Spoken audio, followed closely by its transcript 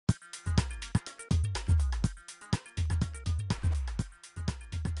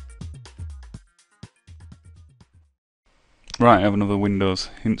Right, I have another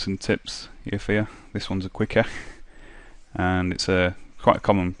Windows hints and tips here for you. This one's a quickie, and it's a quite a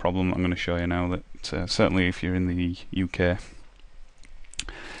common problem I'm going to show you now, that certainly if you're in the UK,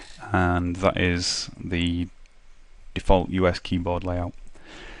 and that is the default US keyboard layout.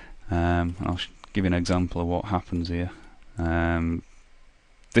 I'll give you an example of what happens here.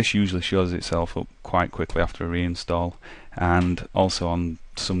 This usually shows itself up quite quickly after a reinstall, and also on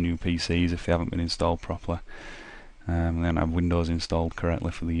some new PCs if they haven't been installed properly. They don't have Windows installed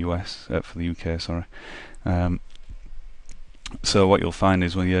correctly for the for the UK, sorry. So what you'll find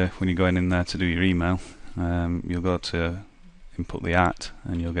is when you're going in there to do your email, you'll go to input the @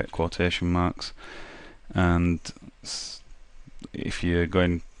 and you'll get quotation marks, and if you're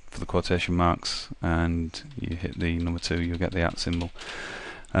going for the quotation marks and you hit the number 2, you'll get the @ symbol.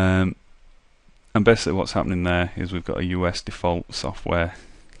 And basically what's happening there is we've got a US default software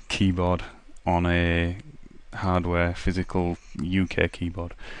keyboard on a hardware physical UK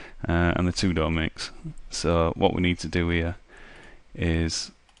keyboard, and the two don't mix. So what we need to do here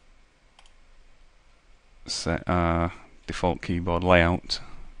is set our default keyboard layout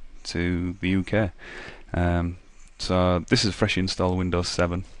to the UK. So this is a fresh install of Windows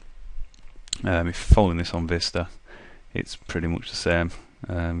 7. If you're following this on Vista, it's pretty much the same.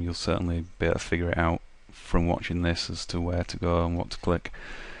 You'll certainly be able to figure it out from watching this as to where to go and what to click.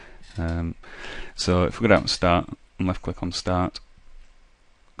 So if we go down to Start and left click on Start,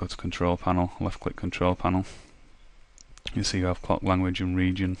 go to Control Panel, left click Control Panel, you see you have Clock Language and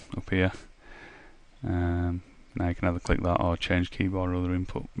Region up here. Now you can either click that or change keyboard or other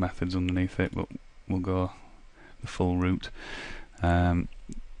input methods underneath it, but we'll go the full route.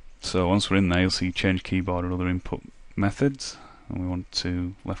 So once we're in there, you'll see change keyboard or other input methods, and we want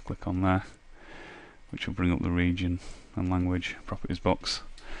to left click on there, which will bring up the region and language properties box,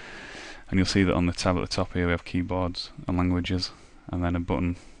 and you'll see that on the tab at the top here we have keyboards and languages, and then a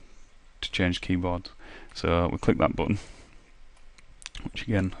button to change keyboard. So we click that button, which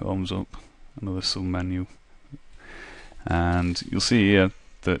again opens up another sub menu, and you'll see here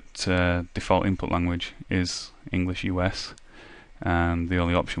that default input language is English US, and the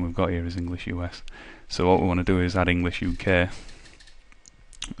only option we've got here is English US. So what we want to do is add English UK.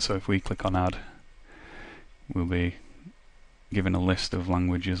 So if we click on Add, we'll be given a list of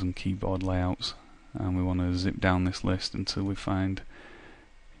languages and keyboard layouts, and we want to zip down this list until we find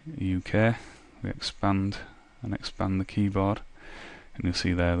UK. We expand and expand the keyboard, and you'll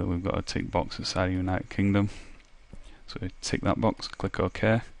see there that we've got a tick box inside of United Kingdom. So we tick that box, click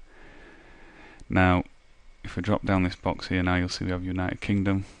OK. Now if we drop down this box here, now you'll see we have United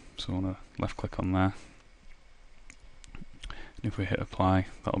Kingdom, so I want to left click on there, and if we hit apply,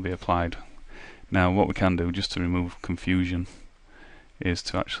 that'll be applied. Now what we can do, just to remove confusion, is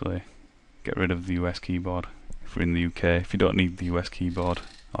to actually get rid of the US keyboard if we're in the UK. If you don't need the US keyboard,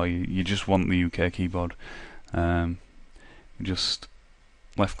 or you just want the UK keyboard, you just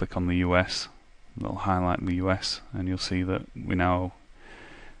left click on the US, it'll highlight the US, and you'll see that we now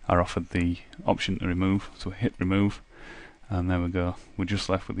are offered the option to remove. So hit remove, and there we go, we're just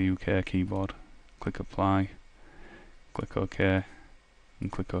left with the UK keyboard. Click apply, click OK,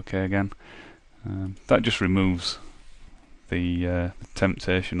 and click OK again. That just removes the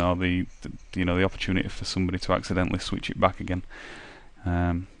temptation or the opportunity for somebody to accidentally switch it back again.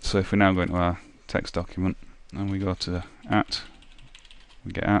 So if we now go into our text document and we go to @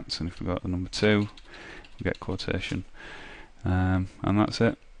 we get @, and if we go to the number 2, we get quotation, and that's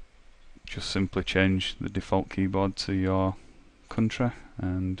it. Just simply change the default keyboard to your country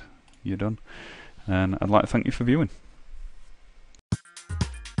and you're done. And I'd like to thank you for viewing.